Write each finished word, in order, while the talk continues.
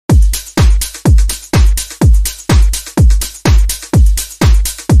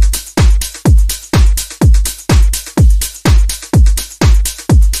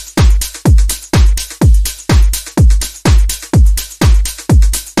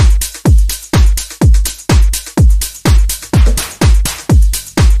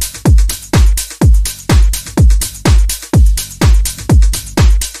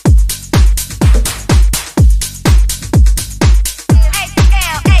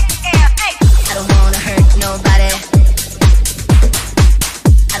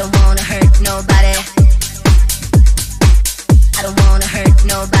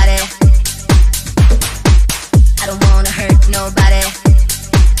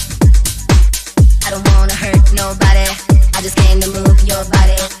nobody. I just came to move your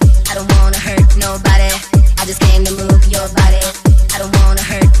body. I don't wanna hurt nobody. I just came to move your body. I don't wanna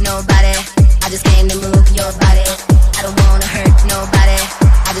hurt nobody. I just came to move your body. I don't wanna hurt nobody.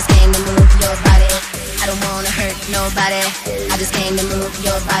 I just came to move your body. I don't wanna hurt nobody. I just came to move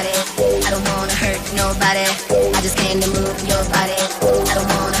your body. I don't wanna hurt nobody. I just came to move your body. I don't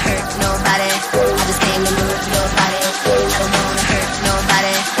wanna hurt nobody. I just came to move your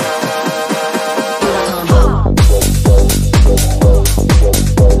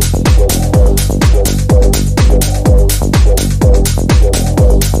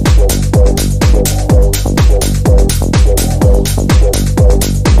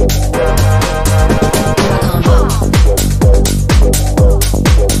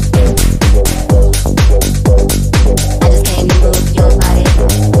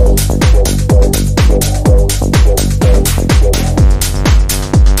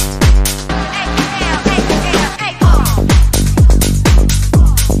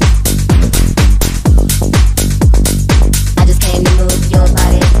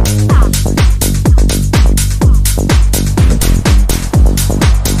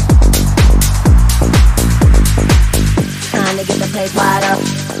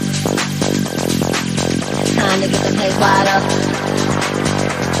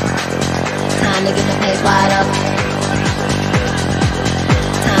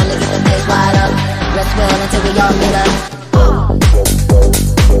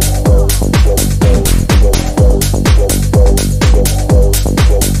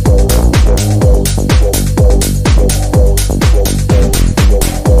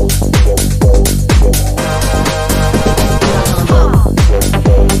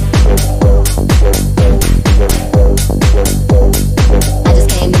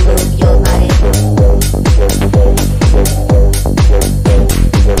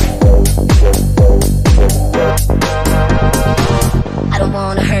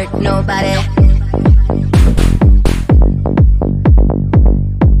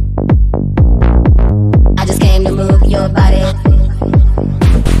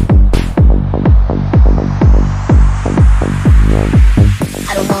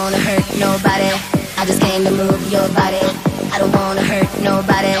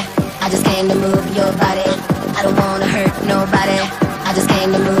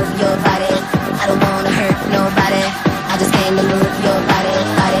I don't wanna hurt nobody.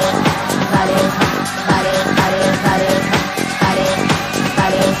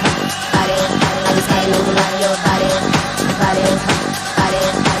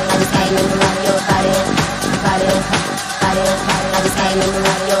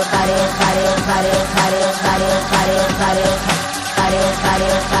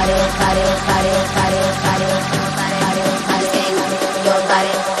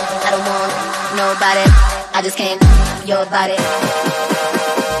 I just came your body.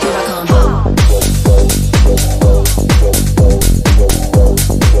 Here I come.